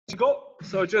go.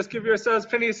 So just give yourselves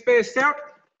plenty of space there.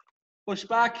 Push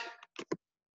back.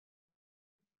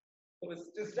 So let's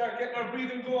just start getting our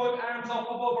breathing going, arms up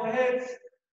above our heads.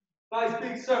 Nice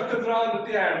big circles around with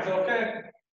the arms, okay?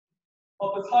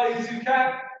 Up as high as you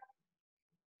can.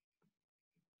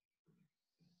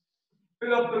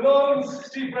 Fill up the lungs,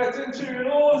 deep breath in through your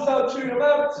nose, out through your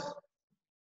mouth.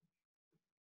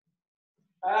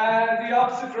 And the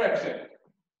opposite direction.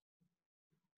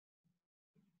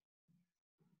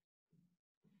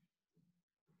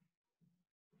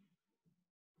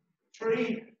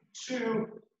 3, 2,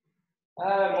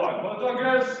 and 1. Well done,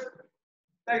 girls.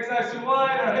 Legs nice and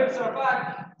wide, our hips are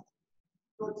back.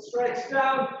 Good stretch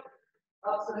down.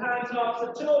 Opposite hand to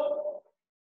opposite toe.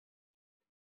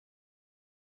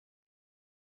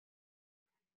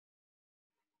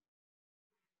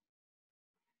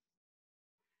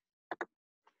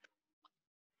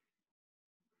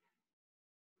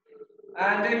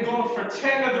 And then go for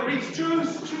 10 of the reach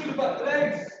throughs through the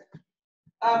legs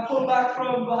and pull back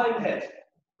from behind the head.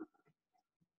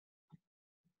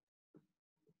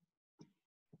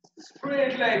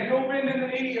 Straight leg, no bend in the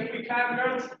knee if we can,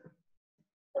 girls.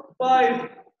 5,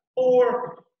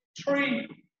 4, 3,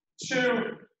 2,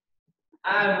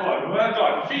 and 1. Well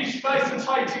done. Feet nice and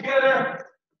tight together.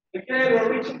 Again,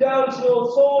 we're reaching down to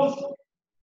those toes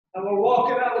and we're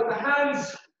walking out with the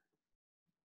hands.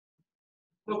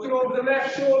 Looking over the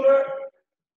left shoulder,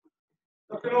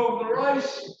 looking over the right,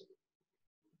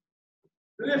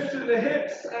 lifting the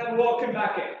hips and walking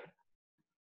back in.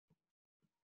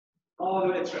 All the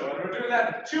way through. And we're doing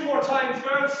that 2 more times,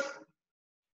 girls.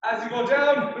 As you go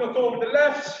down, look over the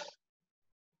left,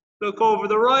 look over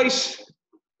the right.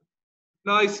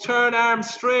 Nice turn, arms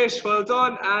straight, well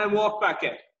done, and walk back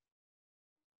in.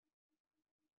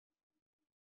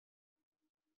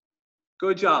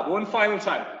 Good job. One final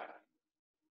time.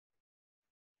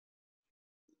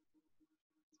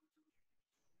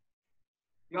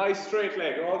 Nice straight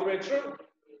leg all the way through.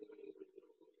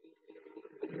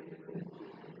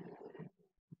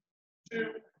 2,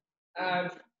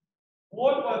 and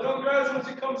 1. Well done, girls. Once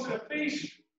you come to the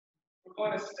feet, we're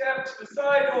going to step to the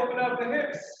side, open up the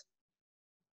hips.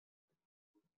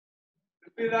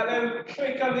 Feel that little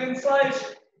click on the inside.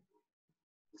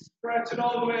 Stretch it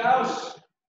all the way out.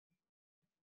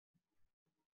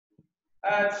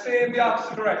 And stay in the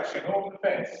opposite direction, over the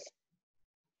fence.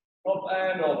 Up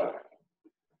and over.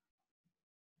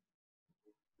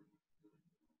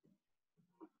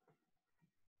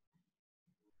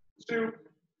 2,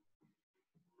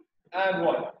 and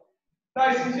 1.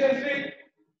 Nice and gently.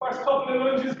 First couple of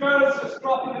lunges, girls, just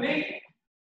dropping the knee.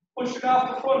 Pushing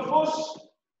off the front foot.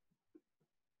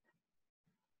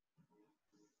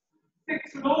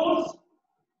 6 of those.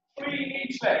 3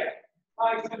 each leg.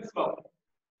 Nice and slow.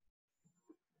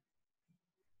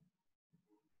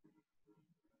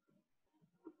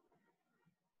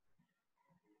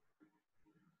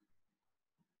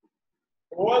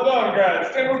 Well done,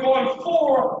 guys. Then we're going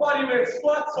 4 bodyweight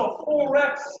squats, so 4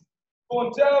 reps.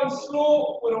 Going down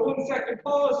slow with a 1 second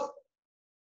pause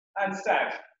and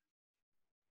stand.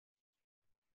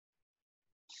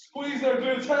 Squeeze our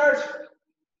glutes hard.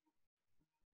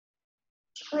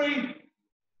 3.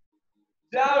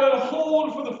 Down and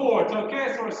hold for the 4th,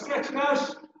 okay? So we're stretching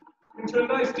out into a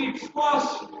nice deep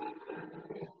squat.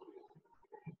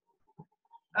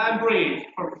 And breathe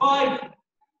for 5,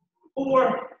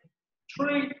 4,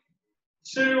 3,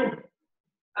 2,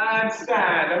 and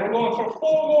stand. And we're going for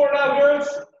 4 more now, girls.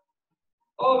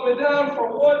 All the way down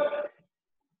for 1,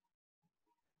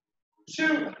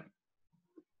 2,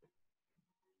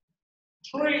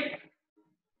 3,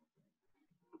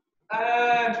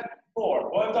 and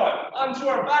 4. Well done. Onto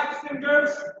our backs then,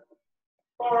 girls,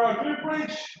 for our glute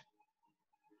bridge.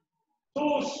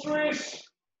 Toes straight,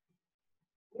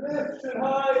 lift it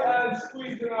high, and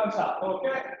squeeze it on top,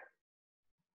 okay?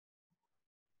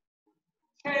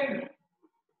 10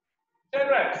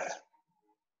 reps.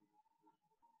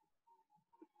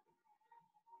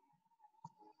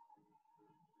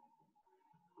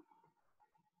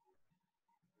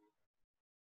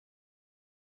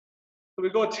 So we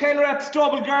go 10 reps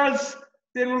double, girls.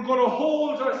 Then we're going to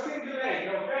hold our single leg,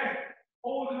 okay?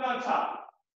 Hold it on top.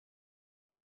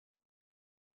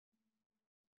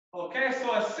 Okay,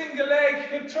 so a single leg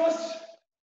hip thrust.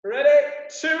 Ready?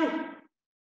 2,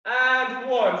 and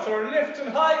 1. So we're lifting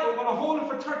high. We're going to hold it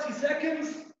for 30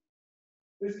 seconds.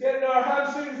 Just getting our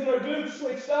hamstrings and our glutes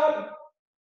switched on.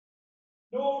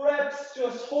 No reps,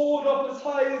 just hold up as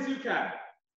high as you can.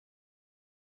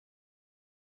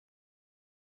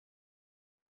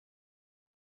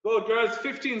 Good, girls,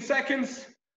 15 seconds.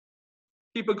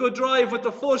 Keep a good drive with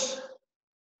the foot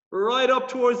right up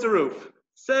towards the roof.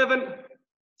 7,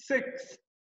 6,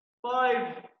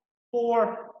 5,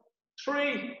 4,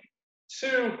 3,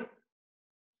 2,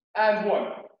 and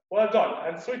 1. Well done.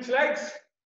 And switch legs.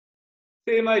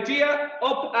 Same idea.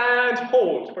 Up and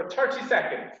hold for 30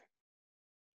 seconds.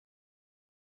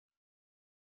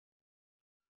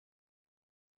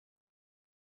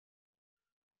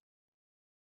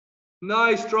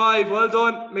 Nice drive, well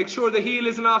done. Make sure the heel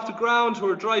isn't off the ground.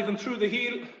 We're driving through the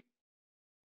heel.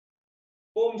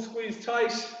 Bum squeeze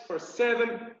tight for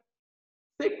 7,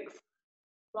 6,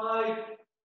 5,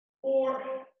 4,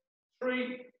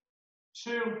 3,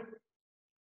 2,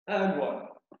 and 1.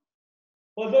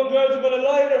 Well done, girls. We're going to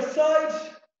lie on our side.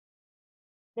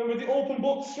 Remember the open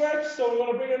book stretch. So we're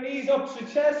going to bring our knees up to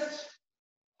the chest,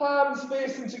 palms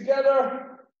facing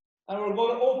together, and we're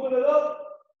going to open it up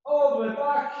all the way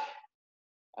back.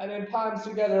 And then palms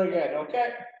together again,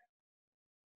 okay?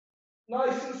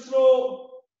 Nice and slow.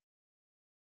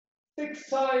 6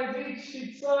 times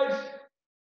each side.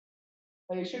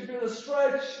 And you should feel the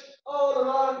stretch all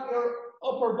along your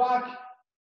upper back,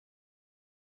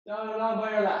 down along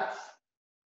by your lats.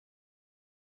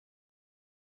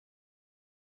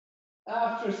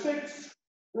 After 6,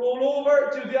 roll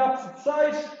over, do the opposite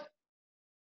side.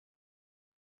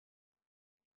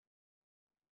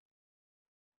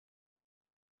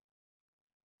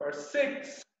 For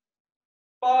 6,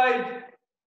 5,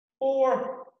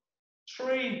 4,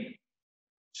 3,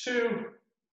 2,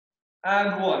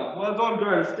 and 1. Well done,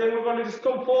 girls. Then we're going to just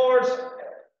come forward.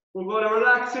 We're going to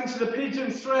relax into the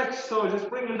pigeon stretch. So just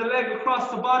bringing the leg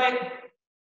across the body.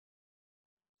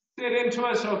 Sit into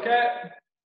it, okay?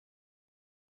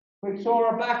 Make sure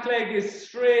our back leg is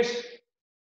straight.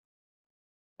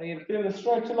 And you feel the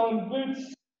stretch along the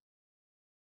glutes.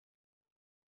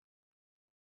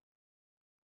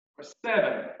 For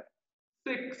 7,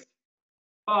 6,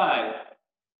 5,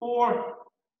 4,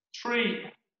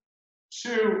 3,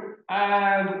 2,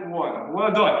 and 1.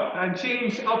 Well done. And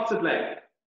change opposite leg.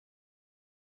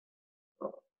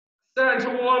 Starting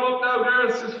to warm up now,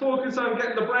 girls. Just focus on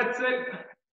getting the breaths in.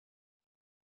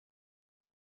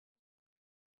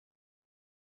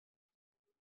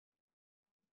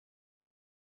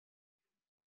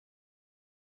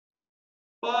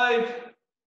 Five,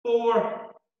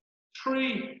 4,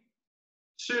 3,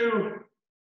 2,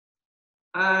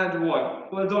 and 1.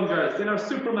 Well done, girls. In our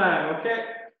Superman, okay?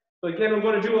 So again, we're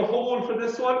going to do a hold for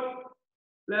this one.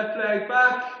 Left leg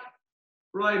back,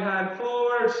 right hand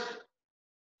forward.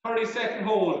 30-second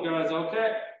hold, girls,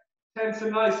 okay? Tense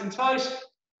and nice and tight.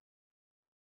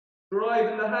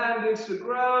 Driving the hand into the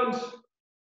ground.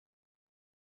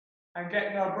 And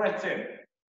getting our breath in.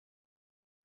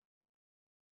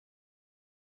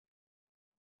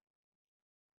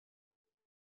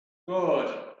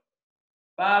 Good.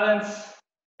 Balance.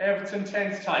 Everything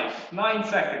tense tight. 9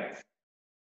 seconds.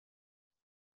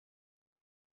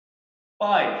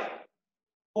 5,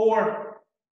 4,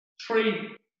 3,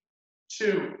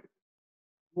 2,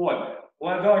 1.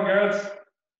 Well done, girls.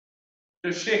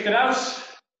 Just shake it out.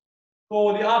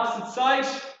 Go the opposite side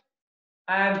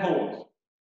and hold.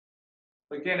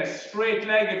 Again, a straight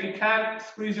leg if you can.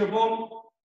 Squeeze your bum.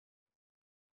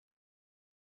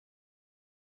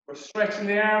 We're stretching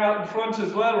the arm out in front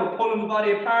as well. We're pulling the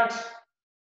body apart.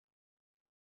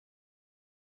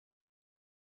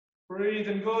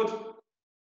 Breathing good.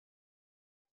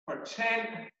 For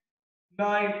 10,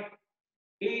 9,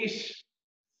 8,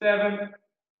 7,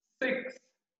 6,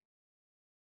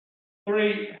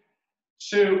 3,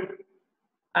 2,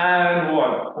 and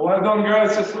 1. Well done,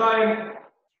 girls. Just lying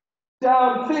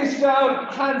down, face down,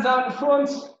 hands out in front.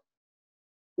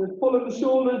 Just pulling the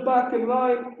shoulders back in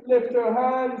line. Lift your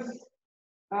hands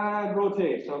and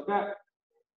rotate, okay?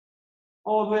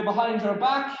 All the way behind your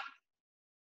back.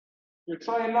 You're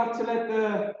trying not to let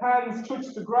the hands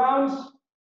touch the ground.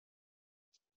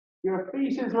 Your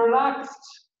feet is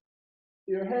relaxed.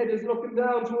 Your head is looking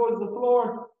down towards the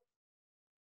floor.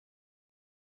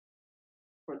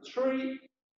 For 3,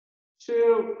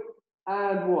 2,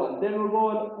 and 1. Then we're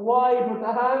going wide with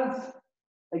the hands.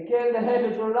 Again, the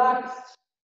head is relaxed.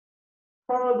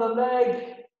 Curl the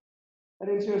leg and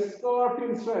into a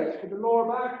scorpion stretch with the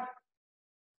lower back.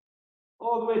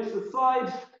 All the way to the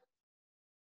side.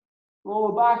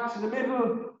 Roll back to the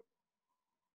middle.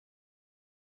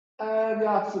 And the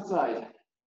opposite side.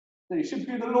 So you should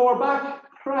feel the lower back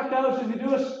crack out as you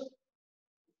do it.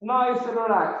 Nice and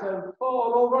relaxed. And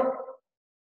fall over.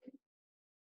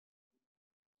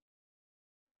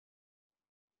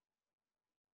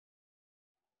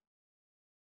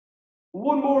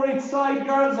 One more each side,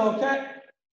 girls, okay?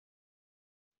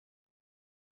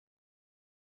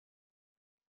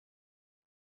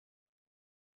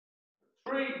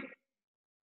 3,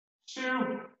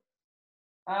 2,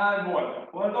 and 1.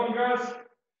 Well done, girls.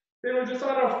 Then we're just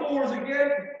on our fours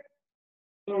again.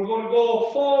 So we're going to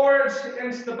go forward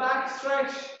into the back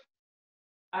stretch,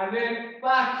 and then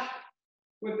back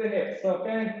with the hips,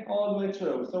 okay? All the way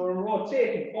through. So we're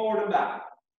rotating forward and back.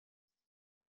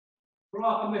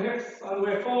 Dropping the hips on the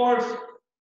way forward,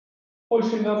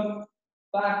 pushing them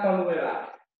back on the way back.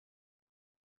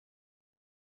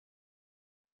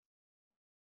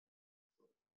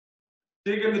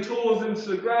 Digging the toes into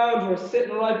the ground, we're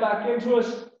sitting right back into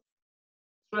it.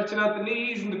 Stretching out the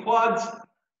knees and the quads.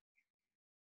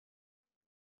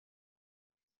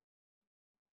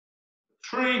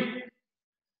 3,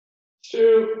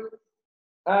 2,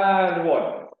 and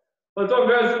 1. Well done,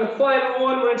 guys. In the final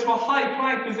one, we're into a high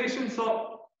plank position,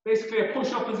 so basically a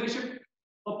push-up position,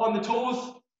 up on the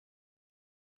toes.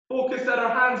 Focus that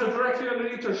our hands are directly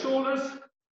underneath our shoulders,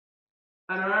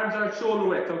 and our arms are at shoulder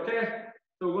width, okay?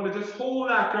 So we're going to just hold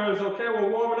that, girls, okay? We're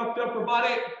warming up the upper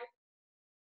body,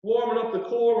 warming up the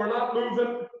core, we're not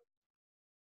moving.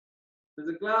 There's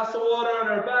a glass of water on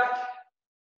our back.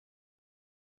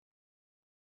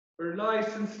 We're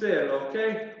nice and still,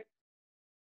 okay?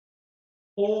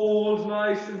 Hold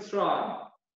nice and strong.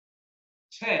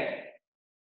 10,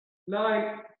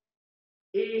 9,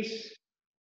 8,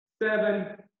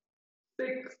 7,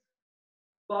 6,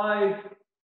 5,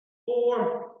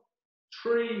 4,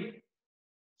 3,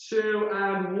 2,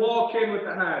 and walk in with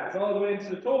the hands all the way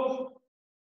into the toes.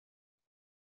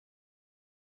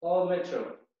 All the way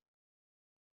through.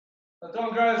 Well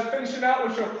done, girls. Finishing out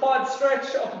with your quad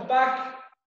stretch up the back.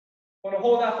 Going to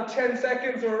hold that for 10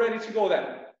 seconds. We're ready to go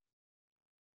then.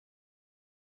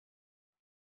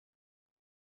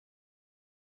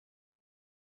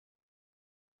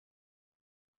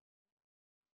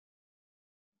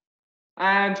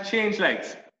 And change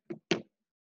legs.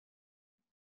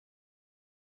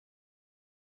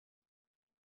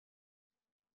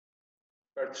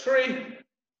 For 3,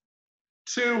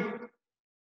 2,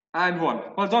 and 1.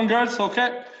 Well done, girls.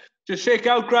 Okay. Just shake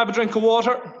out, grab a drink of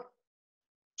water.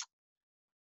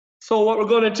 So what we're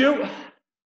going to do,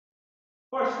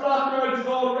 first block, girls, is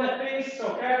all rep based,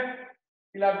 okay?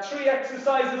 You'll have 3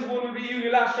 exercises, one will be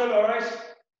unilateral, all right?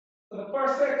 So the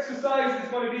first exercise is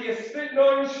going to be a split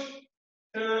lunge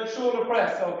to shoulder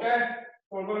press, okay?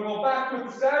 So we're going to go back with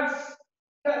the stance,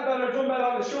 kettlebell or dumbbell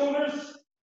on the shoulders,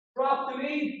 drop the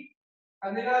knee,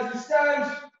 and then as you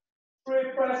stand,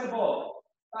 straight press above.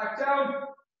 Back down,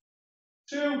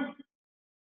 2,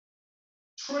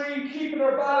 3, keeping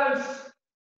our balance,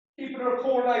 keeping our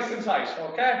core nice and tight,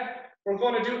 okay? We're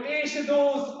going to do 8 of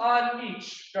those on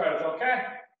each, girls, okay?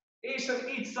 8 on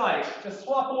each side. Just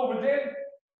swap over then,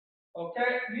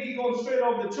 okay? Knee going straight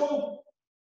over the toe,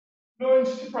 lunge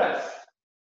to press.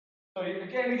 So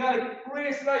again, you got to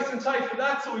brace nice and tight for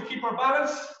that so we keep our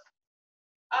balance.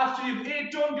 After you've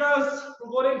 8 done, girls,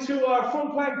 we're going into our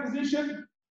front plank position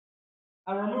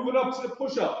and we're moving up to the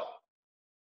push-up.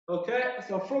 Okay,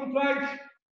 so front plank,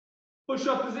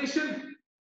 push-up position.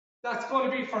 That's going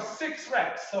to be for 6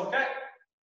 reps, okay?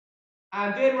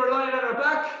 And then we're lying on our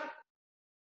back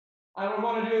and we're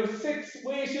going to do 6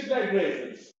 weighted leg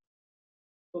raises.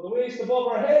 So the waist above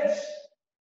our heads,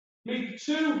 meet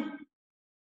the 2,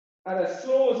 and a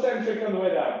slow eccentric on the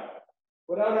way down.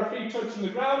 Without our feet touching the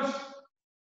ground.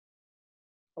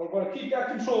 We're going to keep that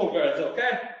control, girls,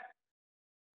 okay?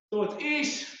 So it's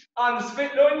 8 on the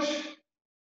split lunge,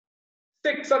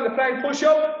 6 on the plank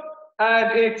push-up,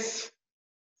 and it's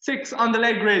 6 on the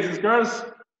leg raises, girls.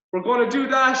 We're going to do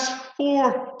that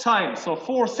 4 times, so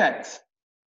 4 sets.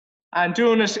 And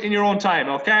doing it in your own time,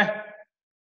 okay?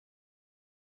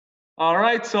 All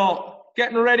right, so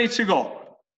getting ready to go.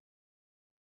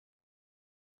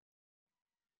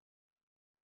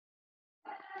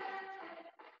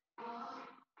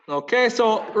 Okay,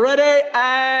 so ready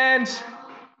and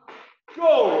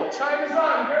go. Time is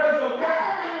on, girls, okay?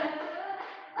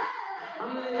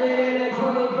 I'm in the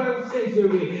 21st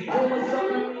century. Doing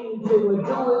something mean to it. Do it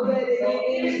better than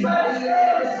anybody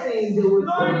ever seen. Do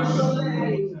it so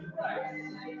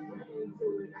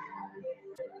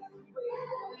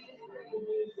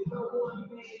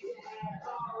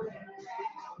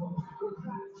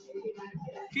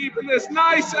keeping this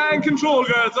nice and controlled,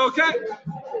 girls, okay?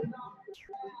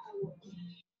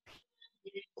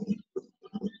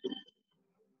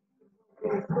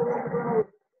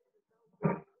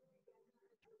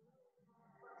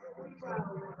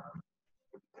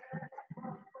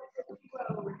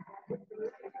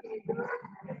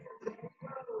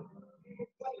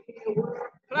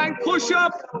 Plank push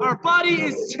up, our body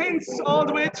is tense all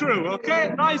the way through,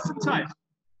 okay? Nice and tight.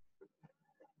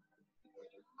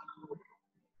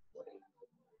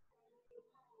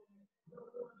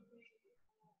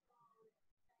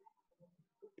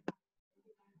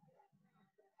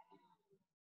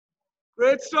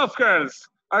 Great stuff, girls.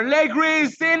 Our leg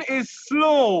raise then is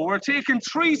slow. We're taking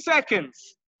 3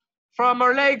 seconds from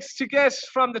our legs to get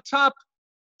from the top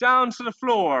down to the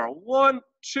floor. 1,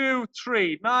 2,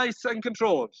 3. Nice and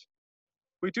controlled.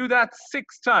 We do that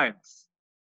 6 times.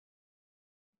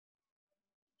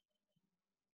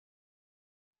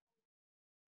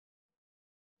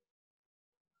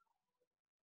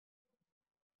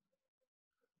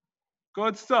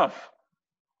 Good stuff.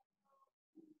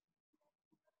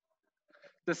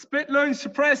 The split lunge to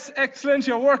press, excellent.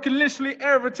 You're working literally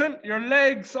everything. Your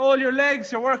legs, all your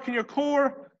legs, you're working your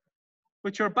core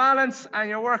with your balance, and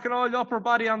you're working all the upper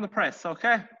body on the press,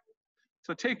 okay?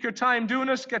 So take your time doing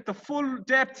it. Get the full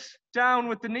depth down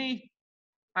with the knee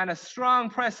and a strong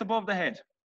press above the head.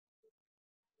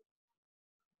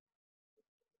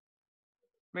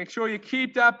 Make sure you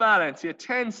keep that balance. You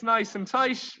tense nice and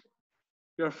tight.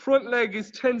 Your front leg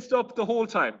is tensed up the whole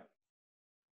time.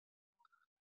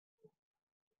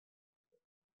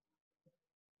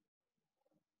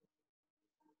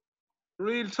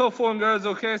 Real tough one, girls,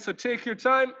 okay? So take your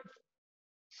time.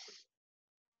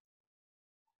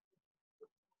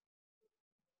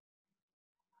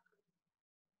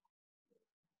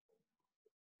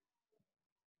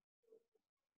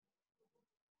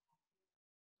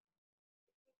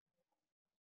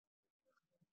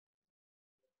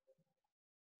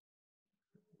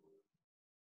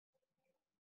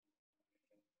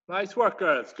 Nice work,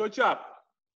 girls. Good job.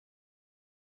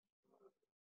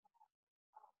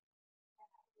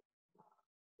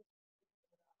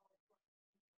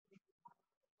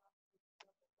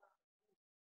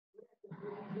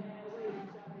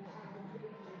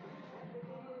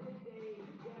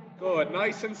 Good.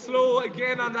 Nice and slow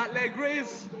again on that leg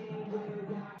raise.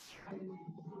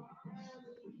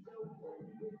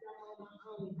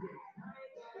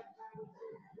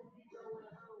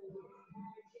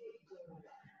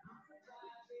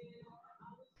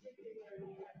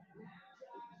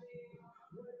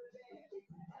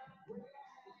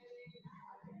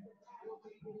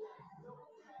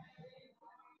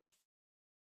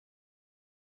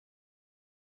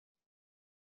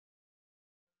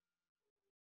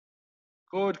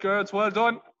 Good, girls. Well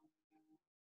done.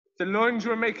 The lunge,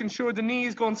 we're making sure the knee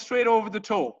is going straight over the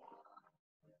toe.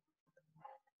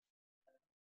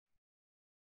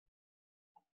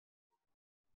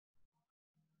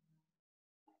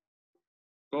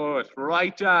 Good.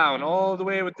 Right down, all the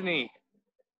way with the knee.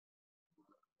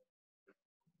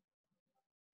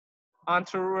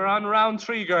 We're on round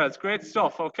 3, girls. Great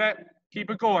stuff, okay?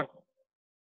 Keep it going.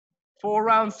 4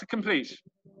 rounds to complete.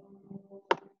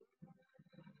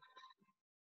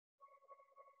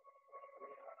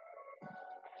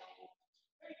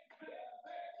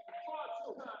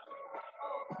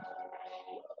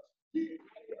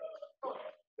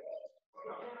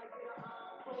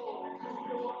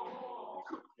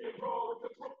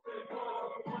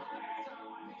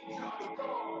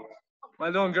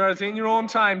 Well done, girls. In your own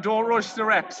time. Don't rush the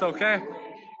reps, okay?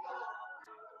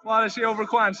 Quality over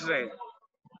quantity.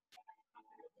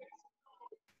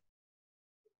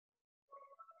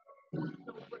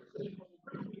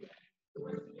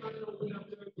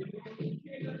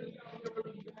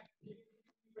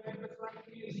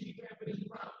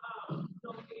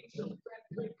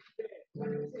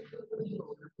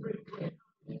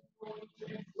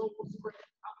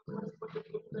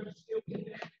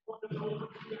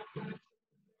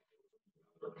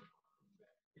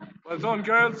 Well done,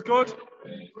 girls. Good.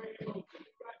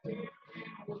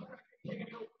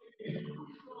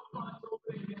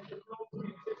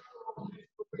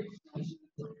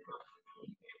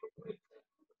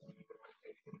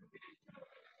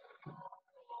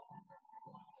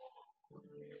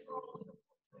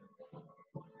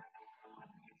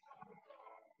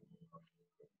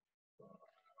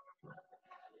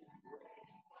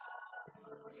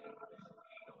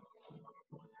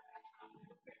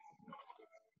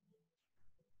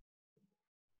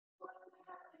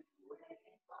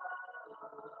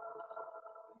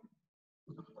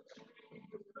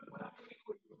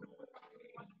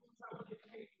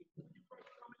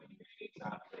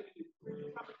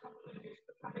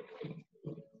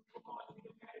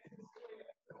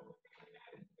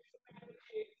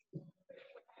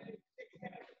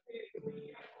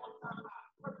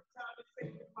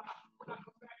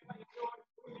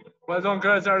 Well done,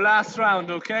 girls. Our last round,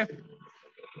 okay?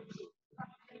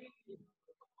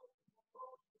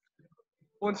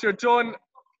 Once you're done,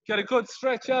 get a good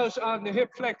stretch out on the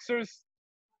hip flexors.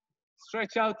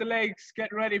 Stretch out the legs. Get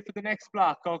ready for the next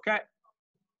block, okay?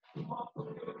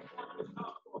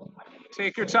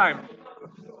 Take your time.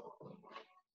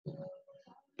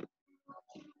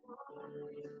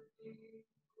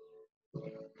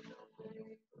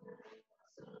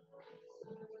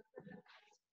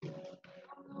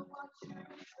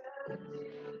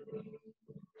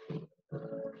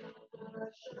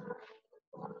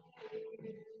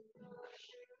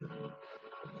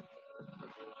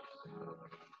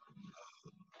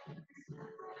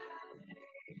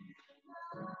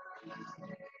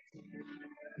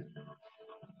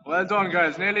 Well done,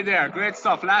 girls. Nearly there. Great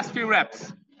stuff. Last few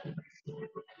reps.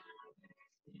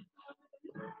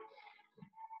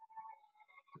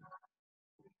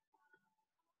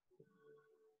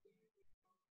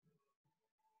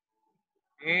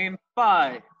 In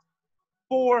 5,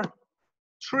 4,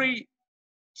 3,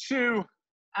 2,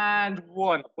 and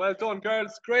 1. Well done,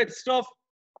 girls. Great stuff.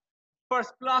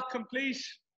 First block complete.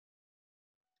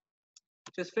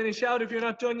 Just finish out if you're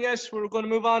not done yet. We're going to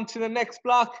move on to the next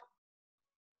block.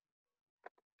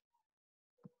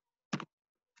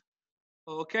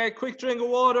 Okay, quick drink of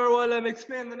water while I'm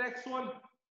explaining the next one.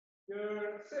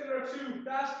 You're similar to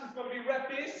that. It's going to be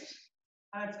rep-based,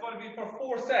 and it's going to be for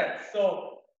 4 sets.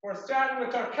 So we're starting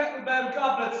with our kettlebell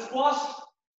goblet squat.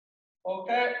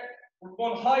 Okay, we're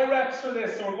going high reps for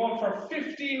this. So we're going for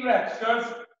 15 reps, guys.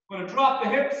 We're going to drop the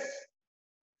hips,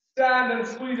 stand and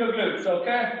squeeze our glutes.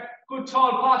 Okay, good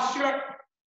tall posture.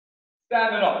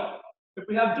 Stand it up. If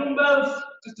we have dumbbells,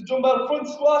 just a dumbbell front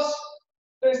squat.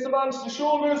 Place them onto the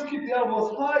shoulders, keep the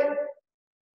elbows high.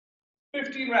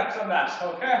 15 reps on that,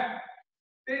 okay?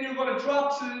 Then you're going to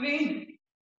drop to the knee.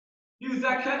 Use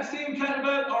that same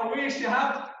kettlebell or weight you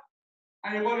have,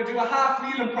 and you're going to do a half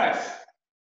kneel and press.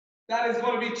 That is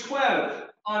going to be 12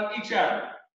 on each arm.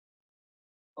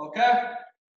 Okay?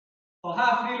 So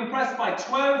half kneel and press by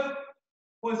 12.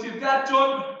 Once you've that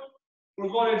done, we're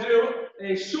going to do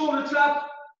a shoulder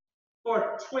tap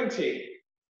for 20.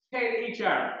 10 each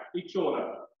arm, each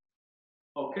shoulder.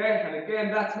 Okay, and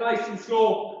again, that's nice and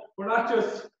slow. We're not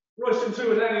just rushing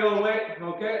through it any old way.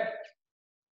 Okay,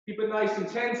 keep it nice and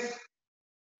tense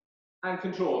and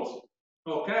controlled.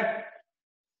 Okay,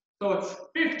 so it's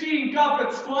 15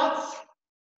 goblet squats,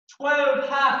 12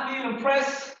 half kneel and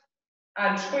press,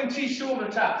 and 20 shoulder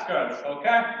taps, girls.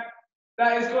 Okay,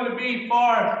 that is going to be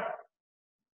for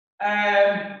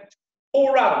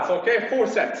 4 rounds. Okay, 4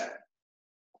 sets.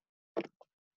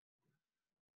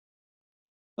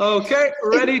 Okay,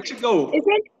 ready to go. Is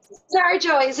it, sorry,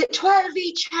 Joe, is it 12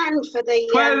 each hand for the...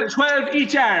 12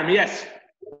 each arm, yes.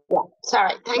 Yeah,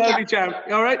 sorry, thank 12 you. each arm,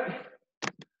 all right.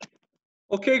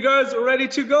 Okay, girls, we're ready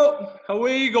to go.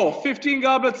 Away you go. 15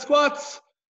 goblet squats,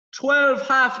 12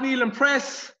 half kneel and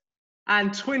press,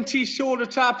 and 20 shoulder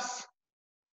taps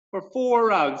for 4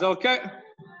 rounds, okay?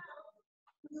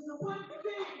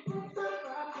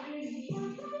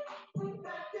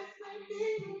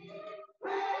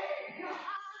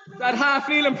 That half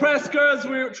kneel and press, girls,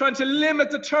 we're trying to limit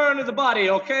the turn of the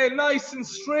body, okay? Nice and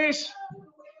straight.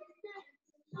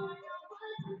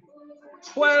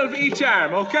 12 each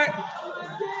arm, okay?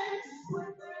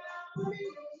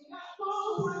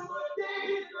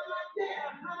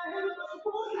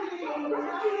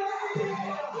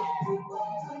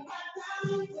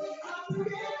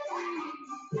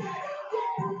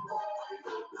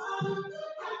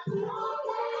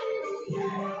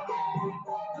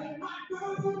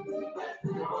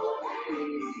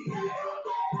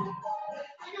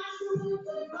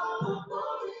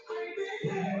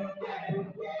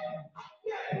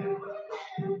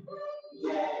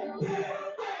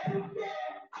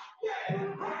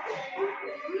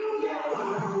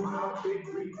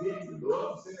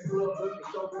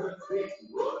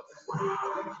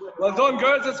 Well done,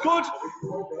 girls, that's good.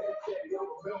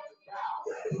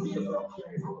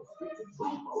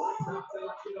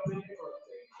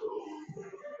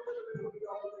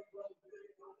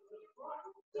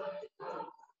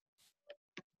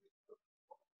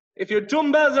 If your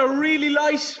dumbbells are really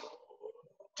light,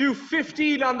 do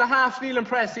 15 on the half kneel and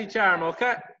press each arm,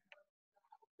 okay?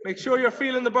 Make sure you're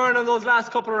feeling the burn on those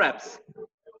last couple of reps.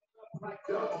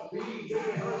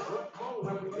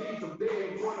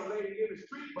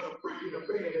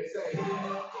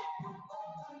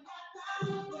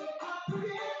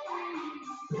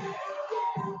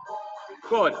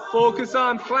 Good. Focus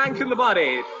on flanking the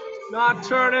body, not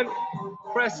turning,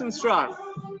 pressing strong.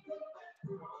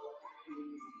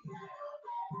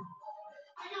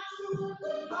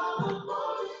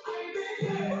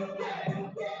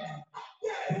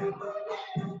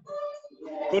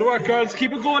 Good work, girls.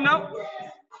 Keep it going now.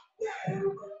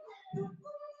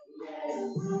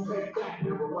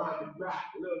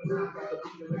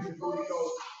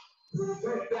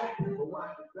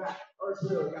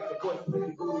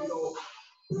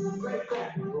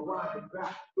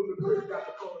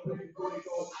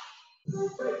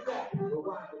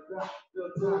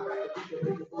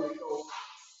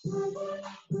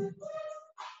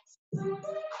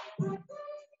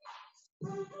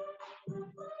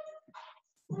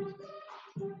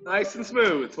 Nice and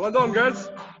smooth. Well done, girls.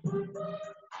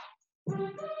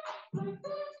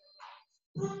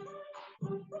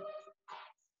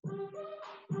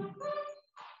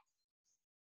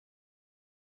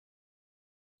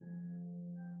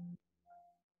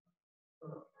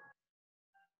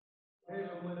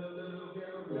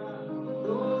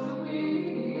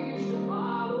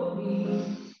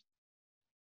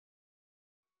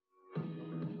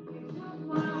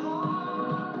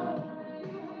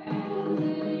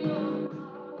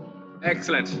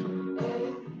 Excellent.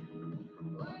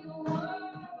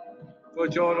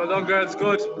 Good, Joan. Well done, girls.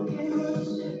 Good.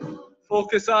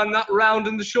 Focus on not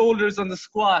rounding the shoulders on the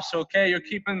squat, okay? You're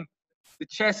keeping the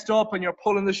chest up and you're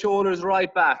pulling the shoulders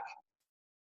right back.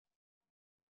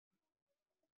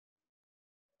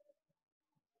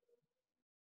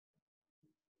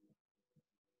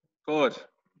 Good.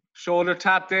 Shoulder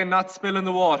tapped in, not spilling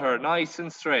the water. Nice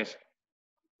and straight.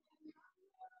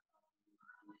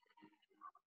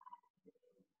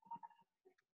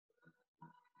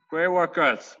 Great work,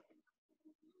 girls.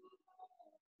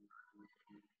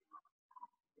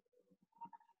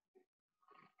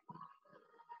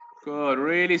 Good,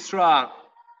 really strong.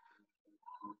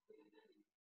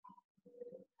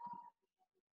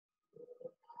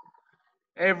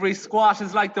 Every squat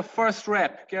is like the first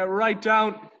rep. Get right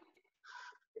down.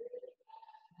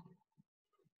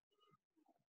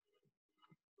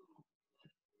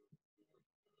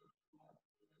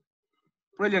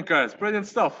 Brilliant, girls. Brilliant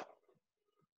stuff.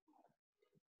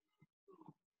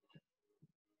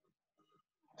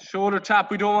 Shoulder tap.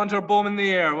 We don't want our bum in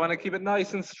the air. We want to keep it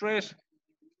nice and straight.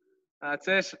 That's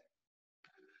it.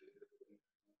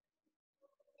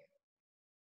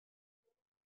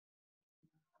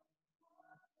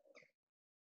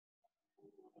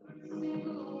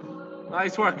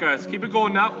 Nice work, guys. Keep it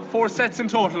going now. 4 sets in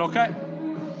total, okay?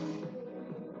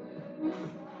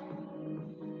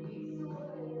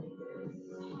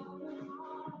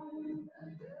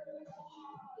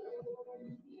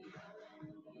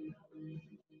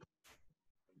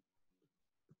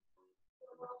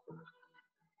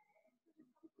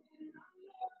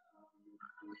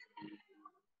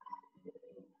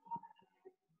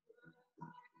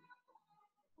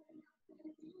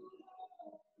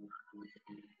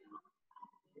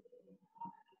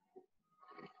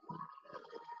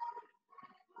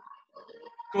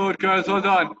 Good, girls. Well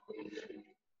done.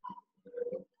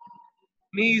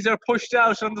 Knees are pushed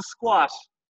out on the squat.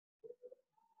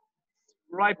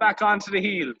 Right back onto the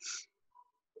heels.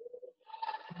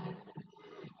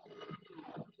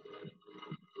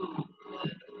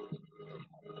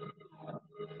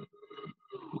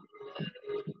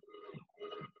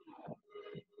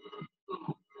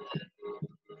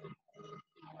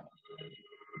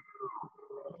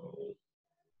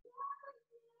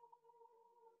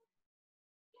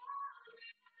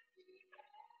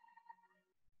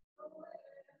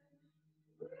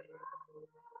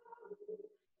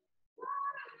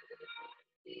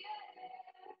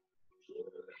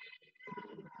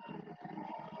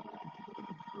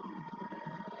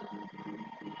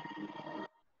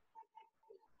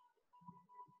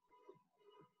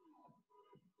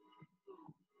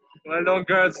 Well done,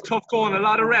 girls. Tough going. A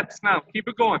lot of reps now. Keep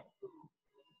it going.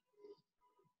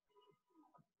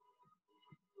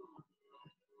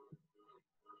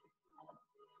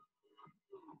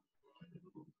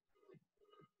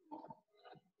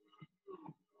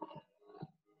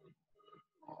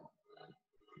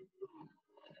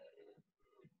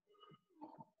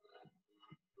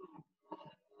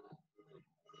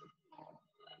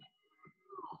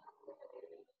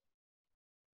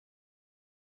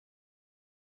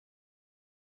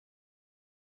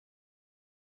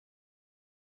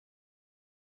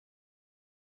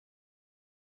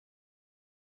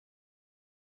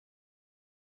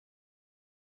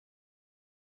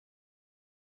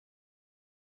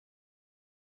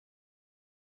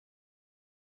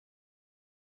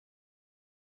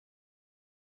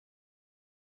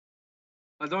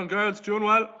 Well done, girls. Doing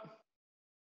well.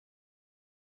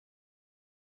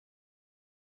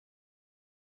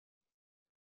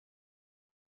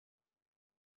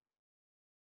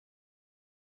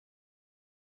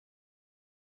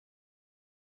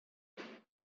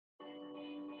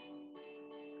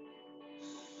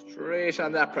 Straight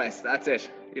on that press. That's it.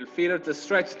 You'll feel it to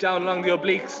stretch down along the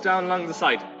obliques, down along the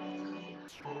side.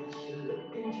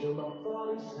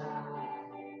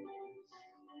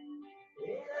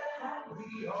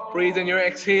 Breathing, you're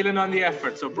exhaling on the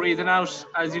effort. So breathing out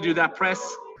as you do that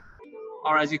press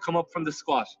or as you come up from the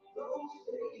squat.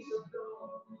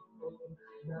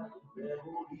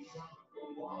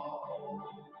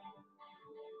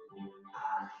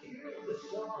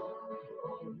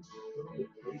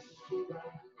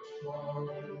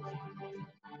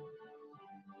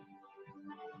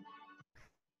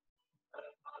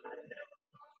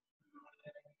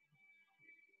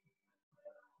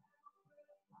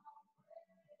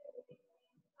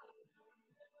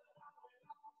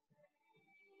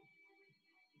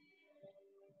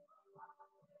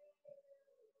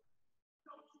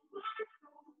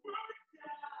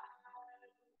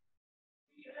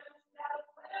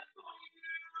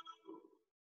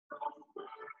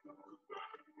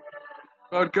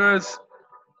 Good, girls.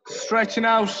 Stretching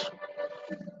out.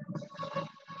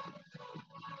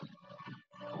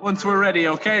 Once we're ready,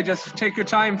 okay? Just take your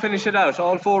time, finish it out,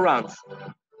 all 4 rounds.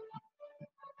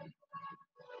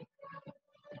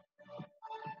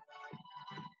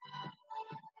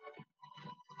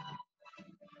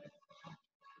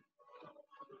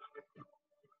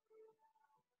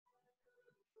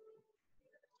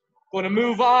 Going to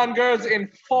move on, girls, in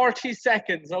 40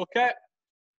 seconds, okay?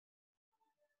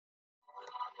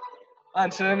 On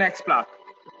to the next block.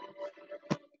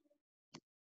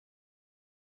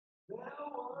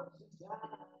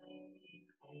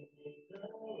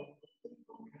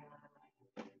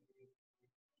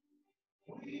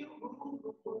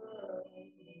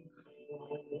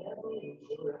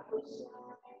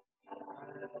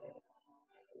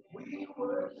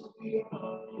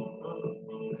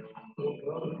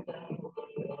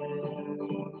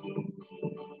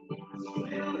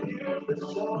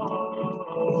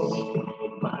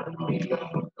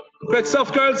 Great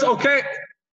stuff, girls. Okay.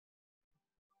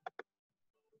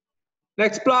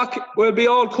 Next block will be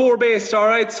all core based, all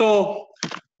right? So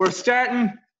we're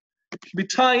starting to be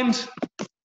timed.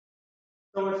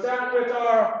 So we're starting with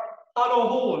our hollow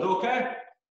hold, okay?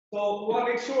 So we want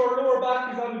to make sure our lower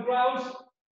back is on the ground.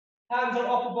 Hands are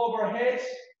up above our head.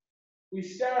 We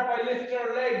start by lifting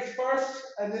our legs first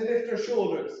and then lift our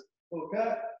shoulders,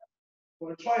 okay? We're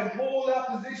going to try and hold that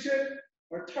position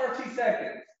for 30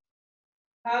 seconds.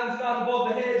 Hands not above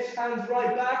the head, hands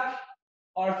right back.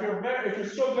 Or if you're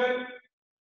struggling,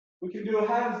 we can do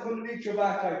hands underneath your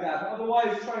back like that.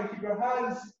 Otherwise, try and keep your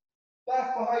hands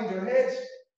back behind your head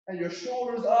and your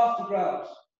shoulders off the ground.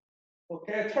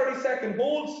 Okay, 30-second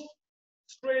holds,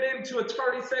 straight into a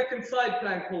 30-second side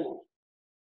plank hold.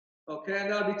 Okay,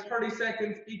 and that'll be 30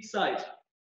 seconds each side.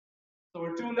 So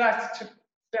we're doing that to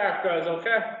start, guys,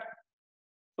 okay?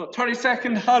 So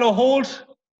 30-second hollow hold,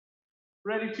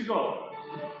 ready to go.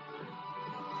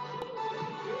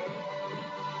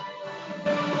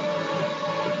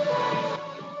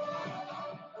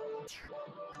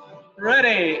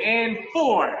 Ready, in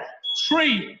 4,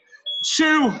 3,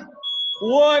 2,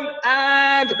 1,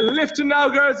 and lifting now,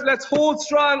 girls. Let's hold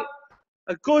strong.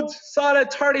 A good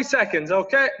solid 30 seconds,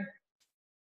 okay?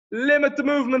 Limit the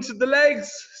movement of the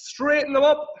legs, straighten them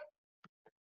up,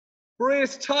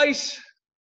 brace tight.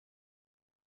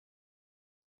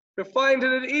 If you're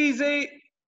finding it easy,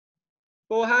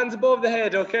 go hands above the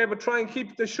head, okay? But try and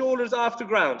keep the shoulders off the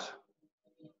ground.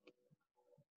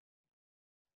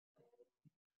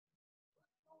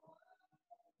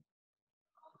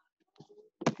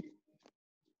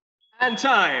 And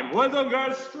time. Well done,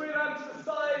 girls. Straight onto the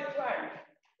side plank.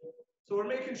 So we're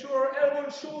making sure our elbow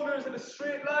and shoulders in a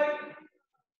straight line.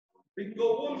 We can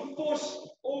go one foot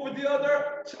over the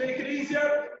other to make it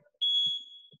easier.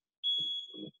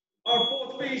 Or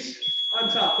both feet on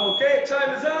top. Okay,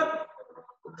 time is up.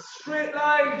 Straight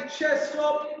line, chest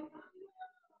up,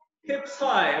 hips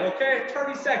high. Okay,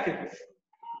 30 seconds.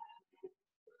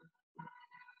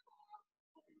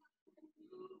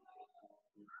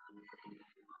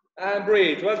 And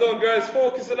breathe. Well done, girls.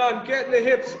 Focusing on getting the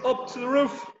hips up to the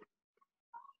roof.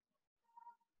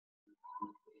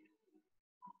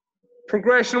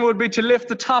 Progression would be to lift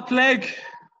the top leg.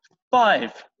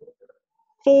 5,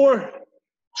 4,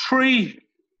 3.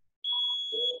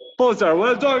 Buzzer.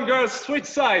 Well done, girls. Switch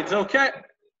sides, okay?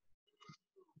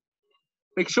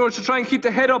 Make sure to try and keep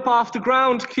the head up off the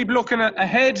ground. Keep looking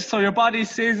ahead so your body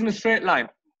stays in a straight line.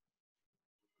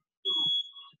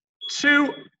 2,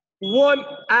 1,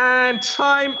 and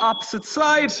time. Opposite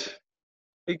side.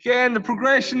 Again, the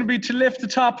progression would be to lift the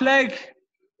top leg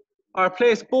or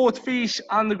place both feet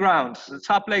on the ground. The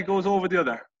top leg goes over the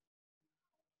other.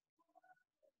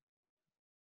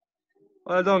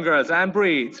 Well done, girls, and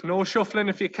breathe. No shuffling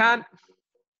if you can.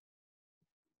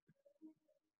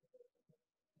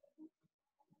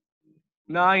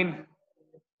 Nine,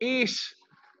 8,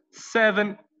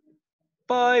 7,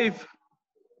 5,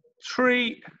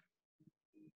 3.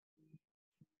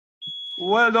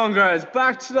 Well done, girls.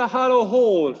 Back to the hollow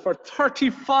hold for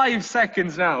 35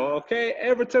 seconds now, okay?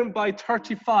 Everything by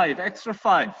 35, extra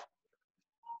 5.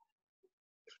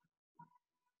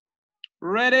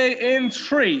 Ready in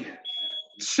 3,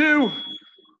 2,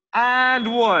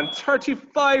 and 1.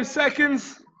 35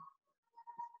 seconds.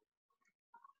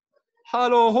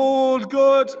 Hollow hold,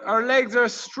 good. Our legs are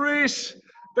straight.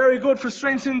 Very good for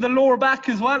strengthening the lower back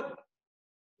as well.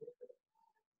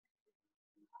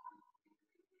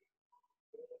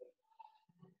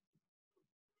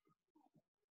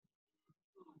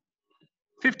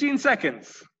 "15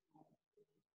 seconds.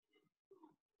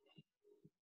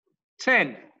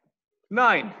 10,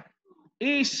 9,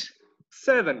 8,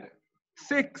 7,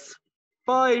 6,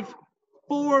 5,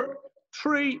 4,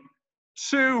 3,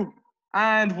 2,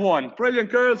 and 1. Brilliant,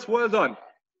 girls. Well done.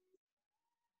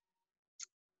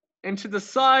 Into the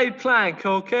side plank,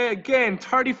 okay? Again,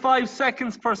 35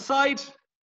 seconds per side.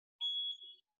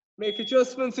 Make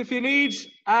adjustments if you need.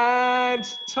 And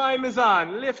time is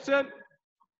on. Lifting.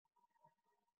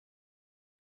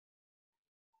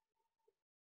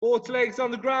 Both legs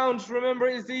on the ground. Remember,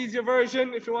 it's the easier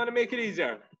version if you want to make it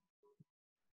easier.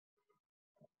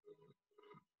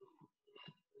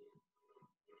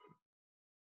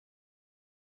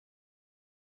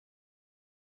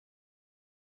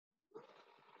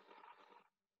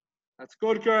 That's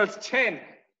good, girls. 10,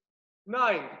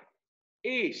 9,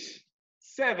 8,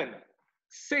 7,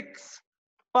 6,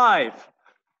 5,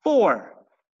 4,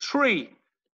 3,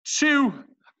 2,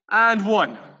 and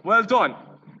 1. Well done.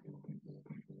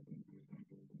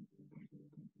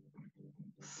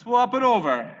 Swap it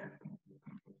over.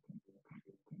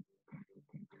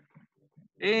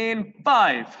 In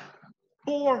 5,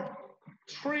 4,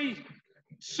 3,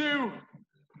 2,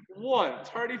 1.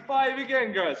 35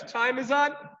 again, girls. Time is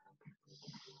on.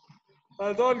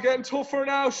 Well done. Getting tougher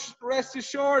now. Rest is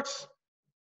short.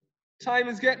 Time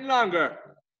is getting longer.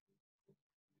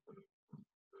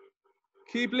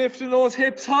 Keep lifting those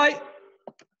hips high.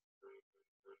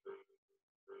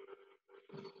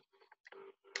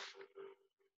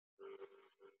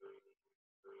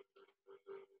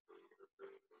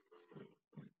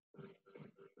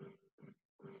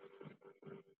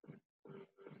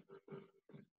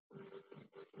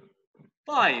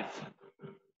 Five.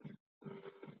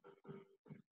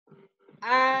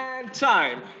 And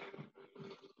time.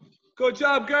 Good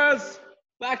job, girls.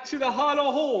 Back to the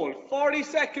hollow hold. 40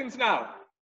 seconds now.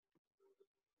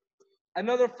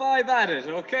 Another 5 added,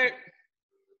 okay?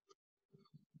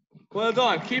 Well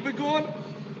done. Keep it going.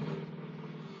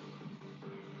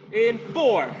 In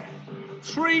 4,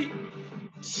 3,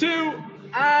 2,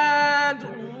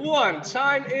 and 1.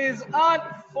 Time is on.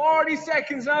 40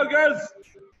 seconds now, girls.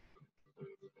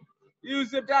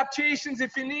 Use adaptations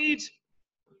if you need.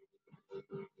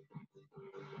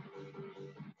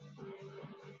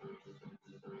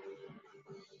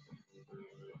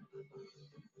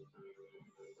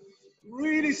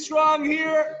 Really strong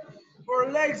here.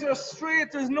 Our legs are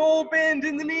straight. There's no bend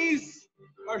in the knees.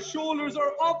 Our shoulders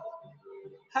are up.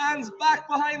 Hands back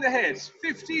behind the head.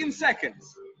 15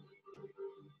 seconds.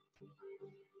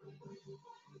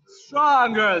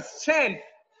 Strong, girls. 10,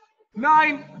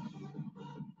 9,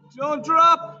 don't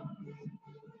drop.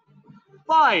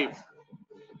 5.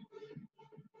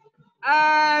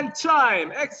 And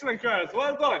time. Excellent, girls.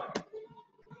 Well done.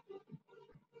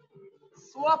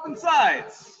 Swapping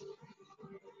sides.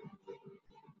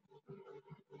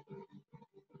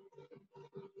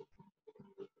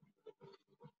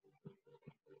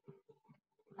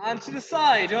 And to the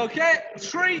side, okay?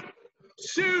 3,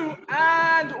 2,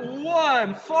 and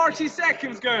 1. 40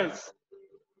 seconds, girls.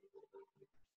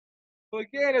 So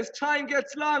again, as time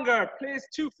gets longer, place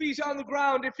 2 feet on the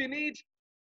ground if you need.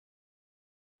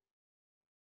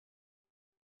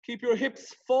 Keep your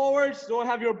hips forward. Don't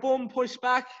have your bum pushed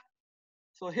back.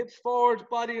 So hips forward,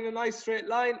 body in a nice straight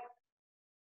line.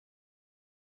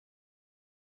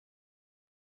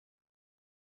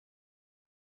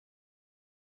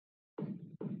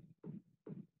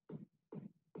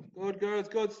 Good, girls,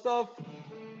 good stuff.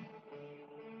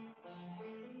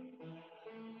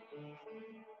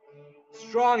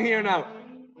 Strong here now.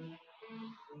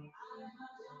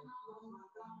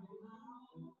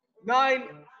 9,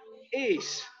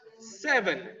 8,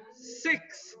 7,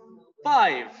 6,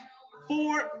 5,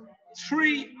 4,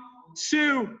 3,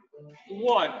 2,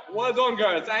 1. Well done,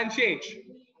 girls, and change.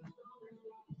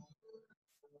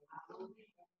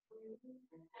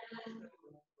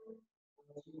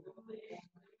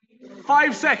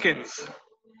 Five seconds.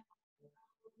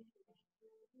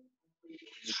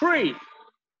 3,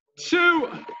 2,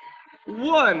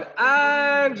 1,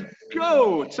 and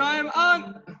go. Time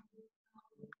on.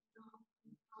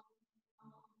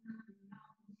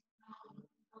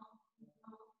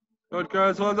 Good,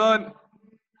 girls, well done.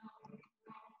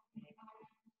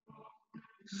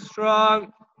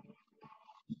 Strong.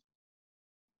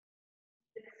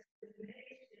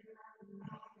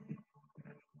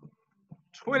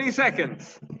 20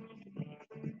 seconds.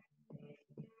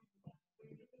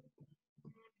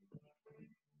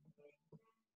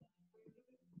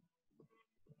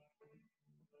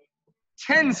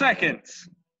 10 seconds.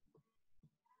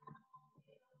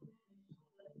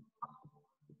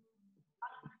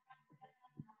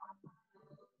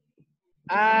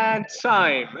 And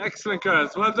time. Excellent,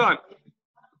 girls. Well done.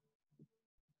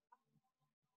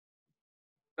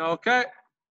 Okay.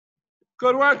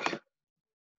 Good work.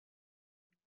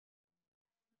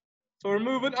 So we're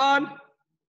moving on.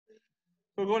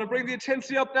 We're going to bring the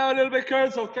intensity up now a little bit,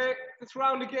 girls. Okay. This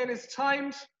round again is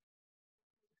timed.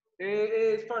 It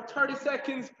is for 30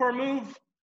 seconds per move.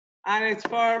 And it's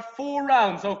for 4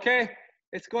 rounds, okay?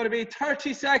 It's going to be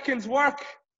 30 seconds work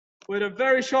with a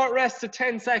very short rest of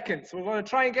 10 seconds. We're going to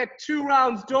try and get 2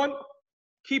 rounds done,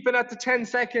 keeping at the 10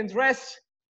 seconds rest.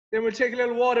 Then we'll take a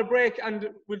little water break and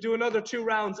we'll do another 2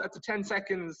 rounds at the 10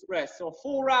 seconds rest. So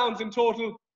 4 rounds in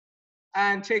total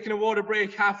and taking a water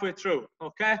break halfway through,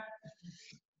 okay?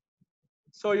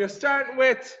 So you're starting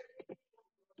with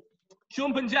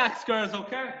jumping jacks, girls,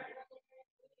 okay?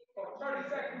 For 30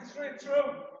 seconds straight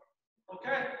through,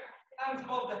 okay? Hands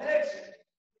above the head,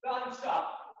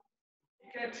 non-stop.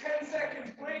 You get 10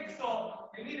 seconds break, so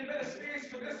you need a bit of space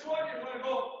for this one. You're going to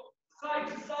go side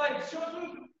to side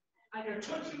shuttle, and you're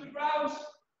touching the ground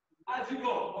as you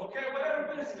go, okay?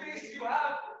 Whatever bit of space you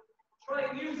have, try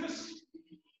and use it.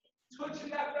 Touching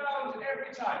that ground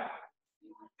every time.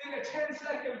 Then a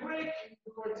 10-second break,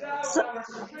 we're down and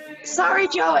we're straight in. Sorry,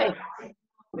 Joey.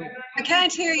 I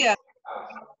can't hear you.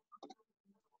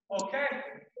 Okay?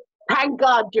 Thank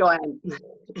God, Joanne.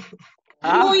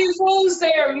 Oh, you froze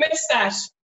there, missed that.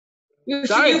 You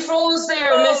froze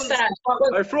there, missed that.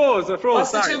 I froze,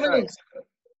 What's the sorry. 2 minutes?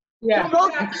 Yeah. Go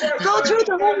through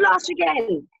the whole lot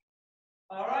again.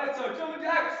 All right, so jumping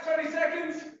jacks, 30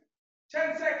 seconds,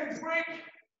 10 seconds break,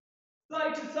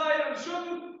 side to side on the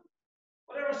shuttle.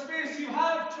 Whatever space you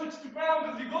have, touch the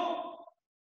ground as you go.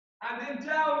 And then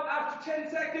down after 10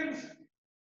 seconds,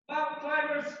 mountain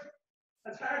climbers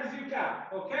as hard as you can,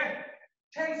 okay?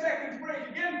 10 seconds break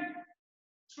again,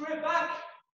 straight back,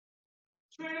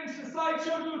 straight into the side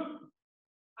shuttle,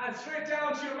 and straight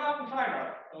down to your mountain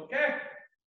climber, okay?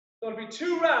 So it'll be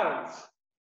 2 rounds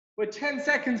with 10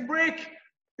 seconds break,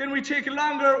 then we take a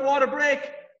longer water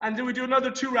break, and then we do another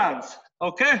 2 rounds,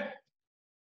 okay?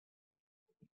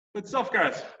 Good stuff,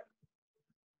 guys.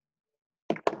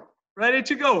 Ready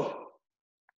to go.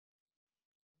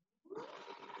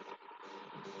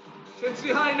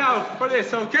 Intensity high now for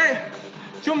this, okay?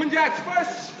 Jumping jacks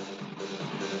first.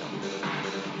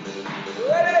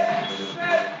 Ready,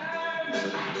 set,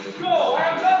 and go.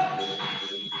 Arms up.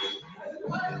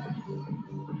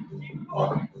 Keep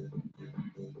going.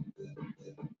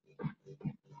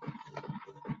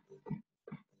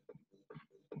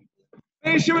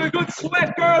 Finish it with a good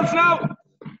sweat, girls, now.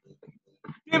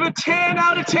 Give it 10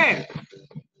 out of 10.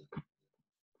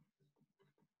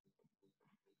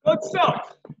 Good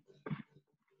stuff.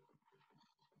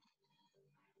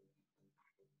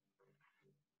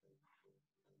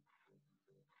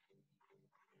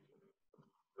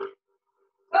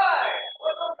 Side.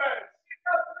 One over. Stick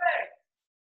out the legs.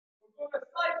 We're going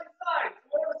side to side. So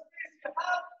whatever space you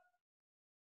have,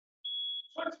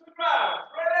 touch the ground.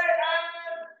 Ready,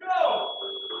 and go.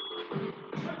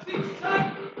 Touch each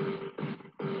side.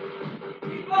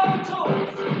 Keep on the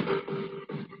toes.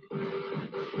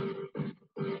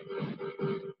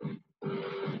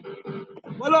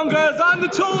 Well done, girls. On the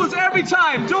toes every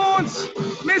time. Don't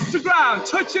miss the ground.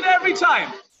 Touch it every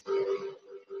time.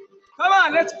 Come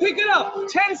on, let's pick it up.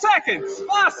 10 seconds.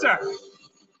 Faster.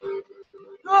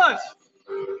 Good.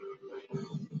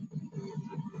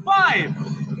 5,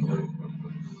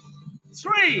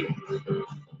 3,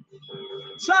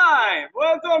 time.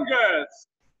 Well done, girls.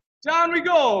 Down we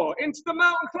go into the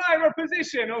mountain climber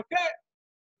position, okay?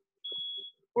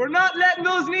 We're not letting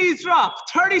those knees drop.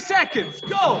 30 seconds.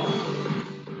 Go.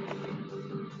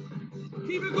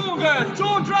 Keep it going, girls.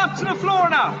 Don't drop to the floor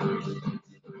now.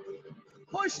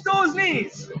 Push those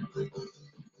knees.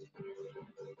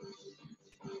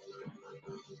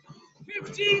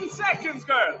 15 seconds,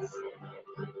 girls.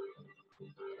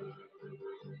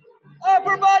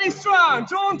 Upper body strong.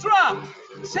 Don't drop.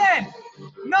 10,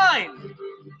 9,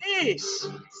 8,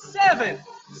 7,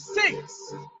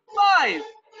 6, 5,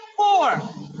 4,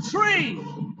 3,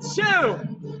 2.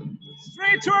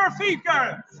 Straight to our feet,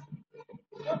 girls.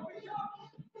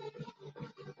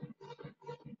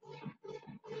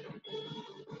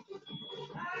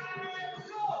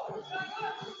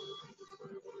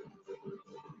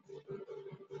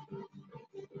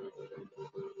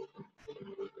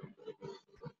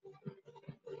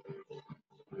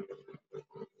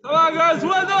 Come on, girls,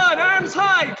 well done. Arms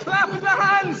high, clapping the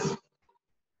hands.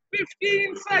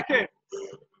 15 seconds.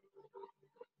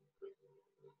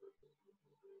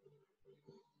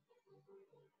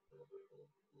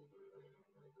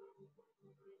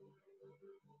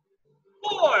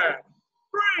 4,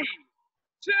 3,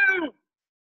 2.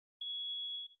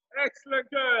 Excellent,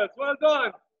 girls. Well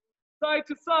done. Side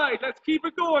to side. Let's keep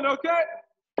it going, okay?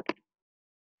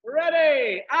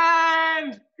 Ready,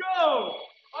 and go.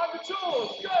 On the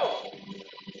toes, go.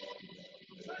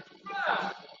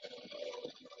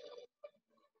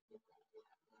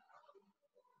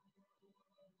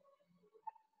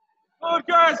 Good,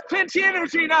 girls. Plenty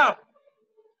energy now.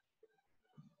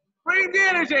 Bring the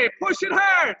energy. Push it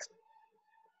hard.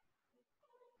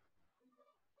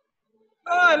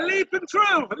 Leaping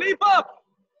through. Leap up.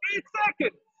 8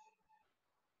 seconds.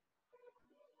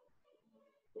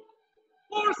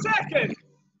 4 seconds.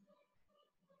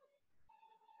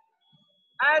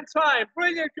 And time.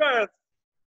 Brilliant, girls.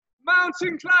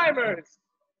 Mountain climbers.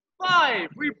 5.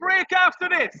 We break after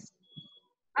this.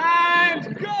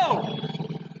 And go.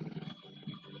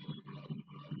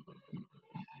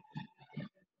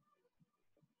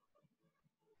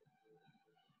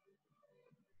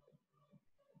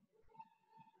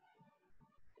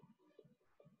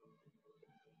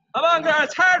 Come on,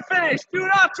 girls. Hard finish. Do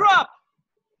not drop.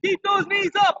 Keep those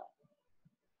knees up.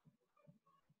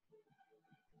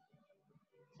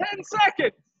 10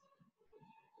 seconds.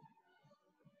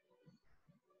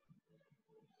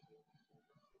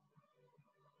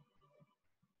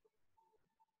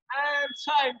 And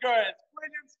time, girls.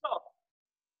 Brilliant stuff.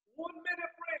 1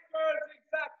 minute break, girls.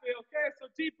 Exactly. Okay, so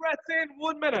deep breaths in,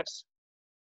 1 minute.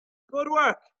 Good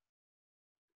work.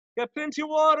 Get plenty of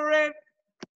water in.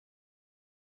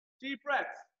 Deep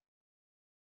breaths.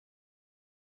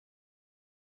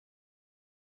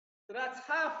 So that's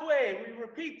halfway. We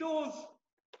repeat those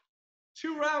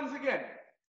 2 rounds again.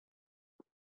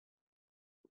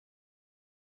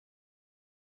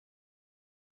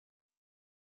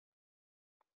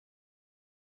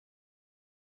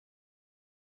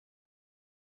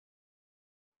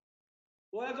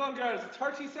 Well done, girls.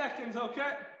 30 seconds,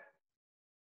 okay?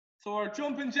 So our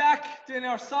jumping jack, then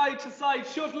our side to side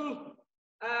shuttle,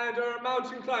 and our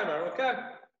mountain climber, okay?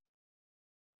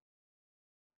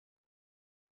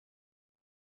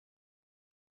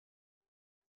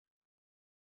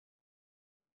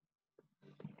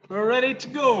 We're ready to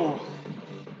go.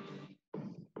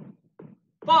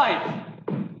 5,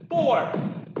 4,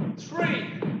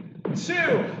 3, 2,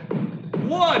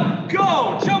 1,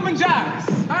 go! Jumping jacks,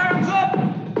 arms up.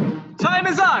 Time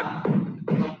is on.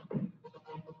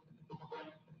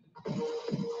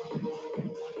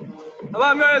 Come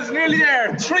on, guys, nearly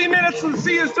there. 3 minutes and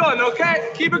C is done,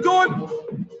 okay? Keep it going.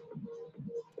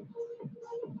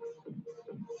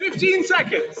 15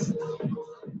 seconds.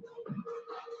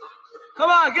 Come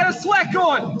on, get a sweat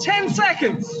going. 10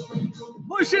 seconds.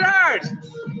 Push it hard.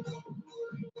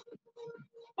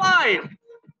 5,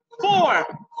 4,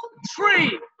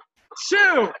 3,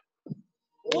 2,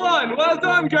 1. Well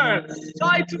done, girls.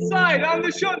 Side to side on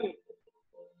the shuttle.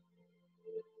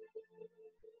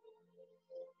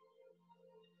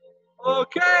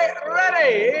 Okay,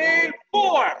 ready? In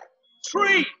 4,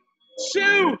 3,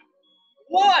 2,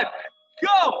 1,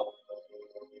 go!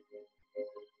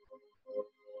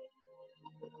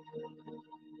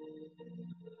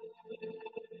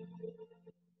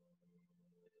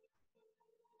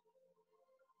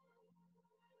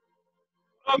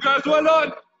 Come on, guys, well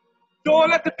done. Don't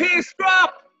let the pace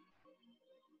drop.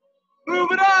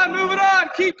 Move it on,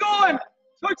 keep going.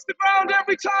 Touch the ground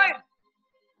every time.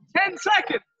 10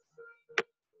 seconds.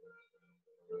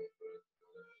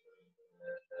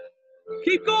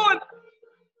 Keep going.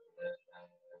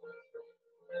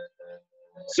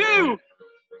 2,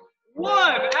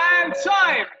 1, and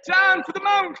time. Down for the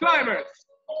mountain climbers.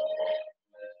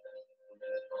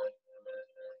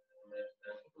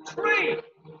 3,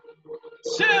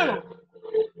 2,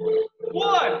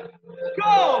 1,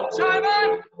 go. Time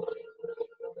on.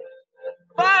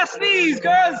 Fast knees,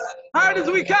 girls. Hard as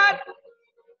we can.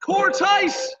 Core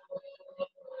tight.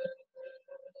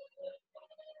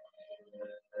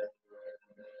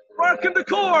 Working the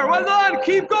core. Well done.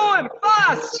 Keep going.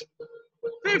 Fast.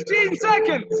 15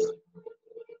 seconds.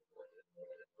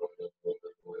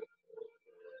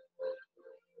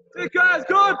 Good, guys.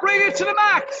 Good. Bring it to the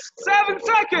max. 7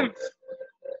 seconds.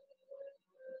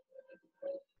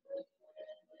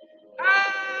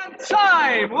 And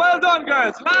time. Well done,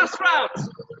 girls. Last round.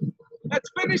 Let's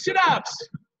finish it out.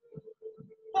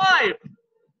 5,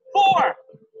 4,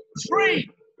 3,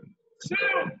 2,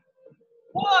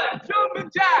 1.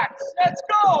 Jumping jacks. Let's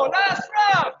go. Last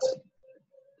round.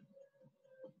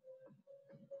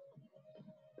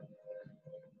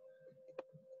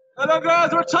 Well done,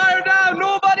 girls. We're tired now.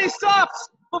 Nobody stops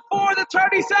before the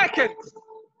 30 seconds.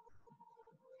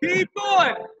 Keep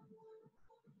going.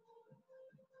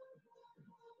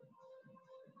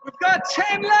 We've got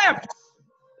 10 left.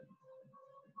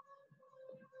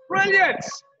 Brilliant.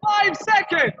 5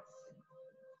 seconds.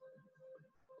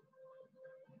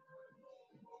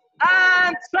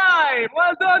 And time.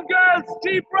 Well done, girls.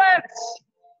 Deep breaths.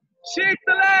 Shake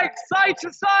the legs side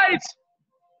to side.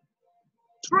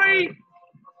 3,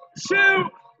 2,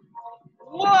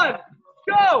 1.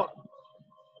 Go.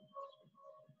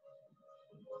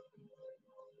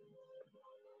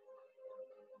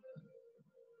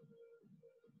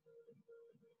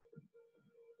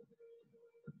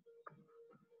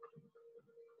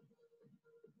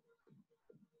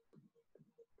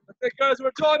 Okay, guys,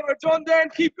 we're done then.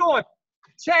 Keep going.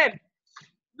 10,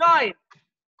 9,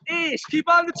 8, keep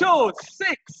on the toes.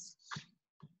 6,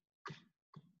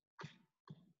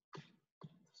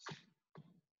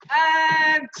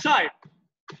 and time.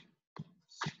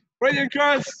 Brilliant,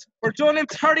 girls. We're done in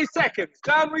 30 seconds.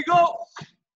 Down we go.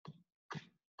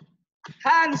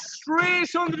 Hands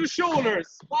straight under the shoulders.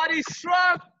 Body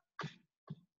strong.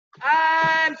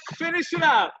 And finish it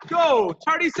out. Go.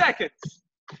 30 seconds.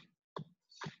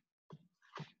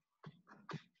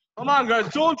 Come on, girls.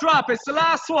 Don't drop. It's the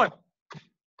last one.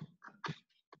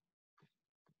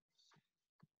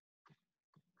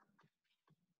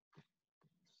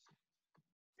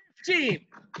 15.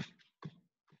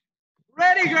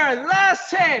 Ready, girls. Last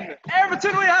 10.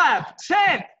 Everything we have.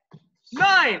 10,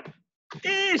 9,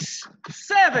 8,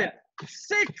 7,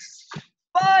 6,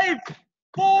 5,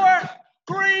 4,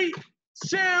 3,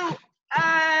 2,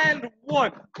 and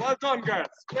 1. Well done, girls.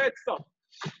 Great stuff.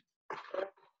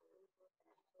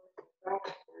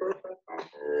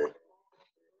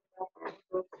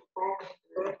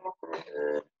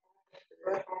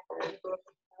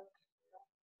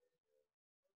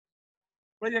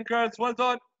 Brilliant, girls. Well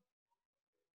done.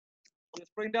 Let's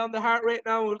bring down the heart rate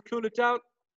now. We'll cool it down.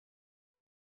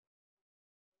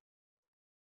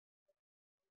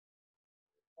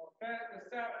 Okay, let's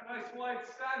start a nice wide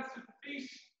stance with the feet.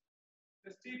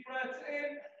 Just deep breaths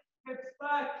in, hips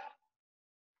back,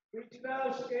 reach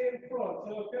out in front,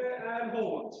 okay, and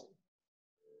hold.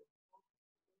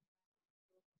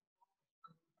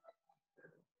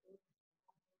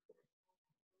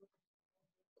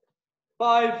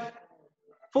 Five,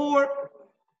 4,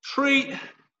 3,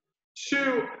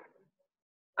 2,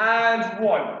 and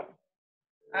 1.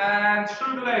 And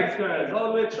through the legs, guys, all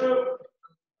the way through.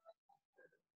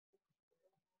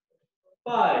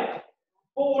 5,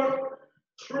 4,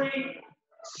 3,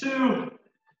 2,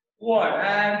 1.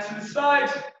 And to the side.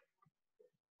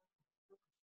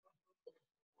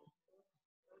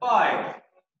 5,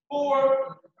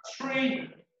 4, 3,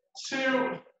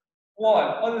 2, 1.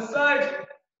 On the side.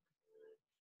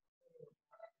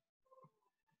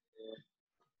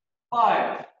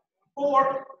 5,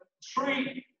 4,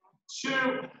 3,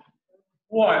 2,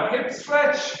 1. Hip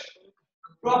stretch.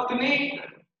 Drop the knee.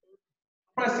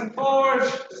 Pressing forward.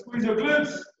 Squeeze your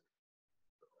glutes.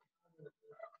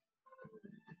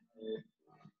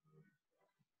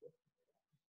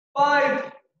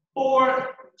 5, 4,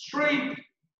 3,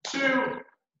 2,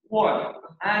 1.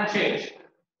 And change.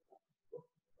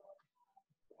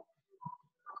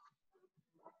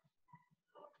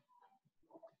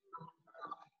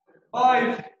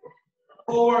 Five,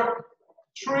 4,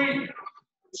 3,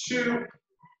 2,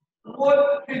 1.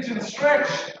 Pigeon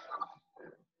stretch.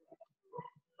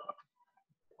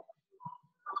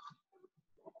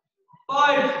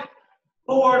 5,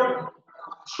 4,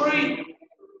 3,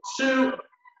 2,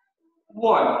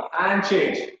 1. And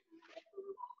change.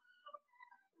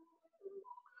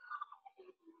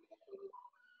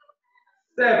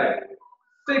 Seven,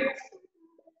 6,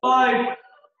 5,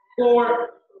 4,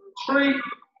 3,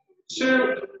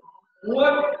 2,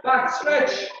 1. Back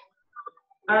stretch.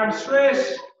 Arms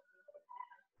straight.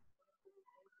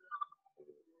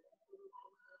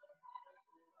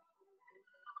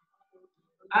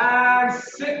 And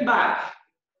sitting back.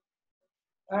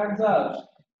 Hands out.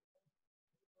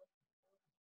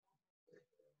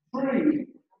 3,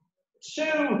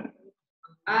 2,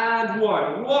 and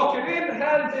 1. Walking in,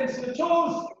 hands into the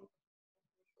toes.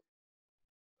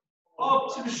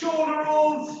 Up to the shoulder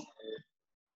rolls.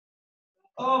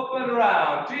 Up and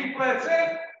around. Deep breaths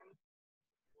in.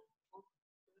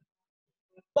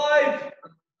 5.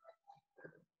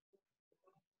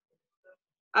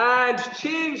 And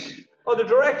change other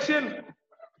direction.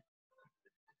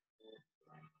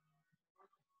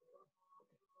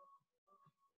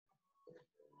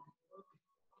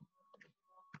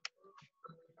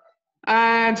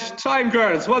 And time,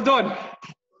 girls. Well done.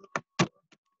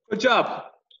 Good job.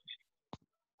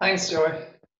 Thanks, Joey.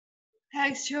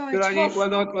 Thanks, Joey. Good on you. Well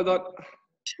done. Well done.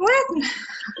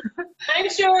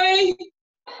 Thanks, Joey.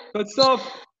 Good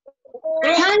stuff.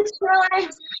 Thanks, Joey.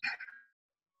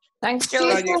 Thanks, See Joey.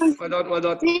 Good on you you. soon. Well done. Well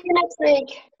done. See you next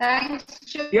week. Thanks,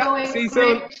 Joey. Yeah, see you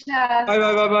soon. Great chat. Bye,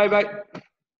 bye, bye, bye, bye.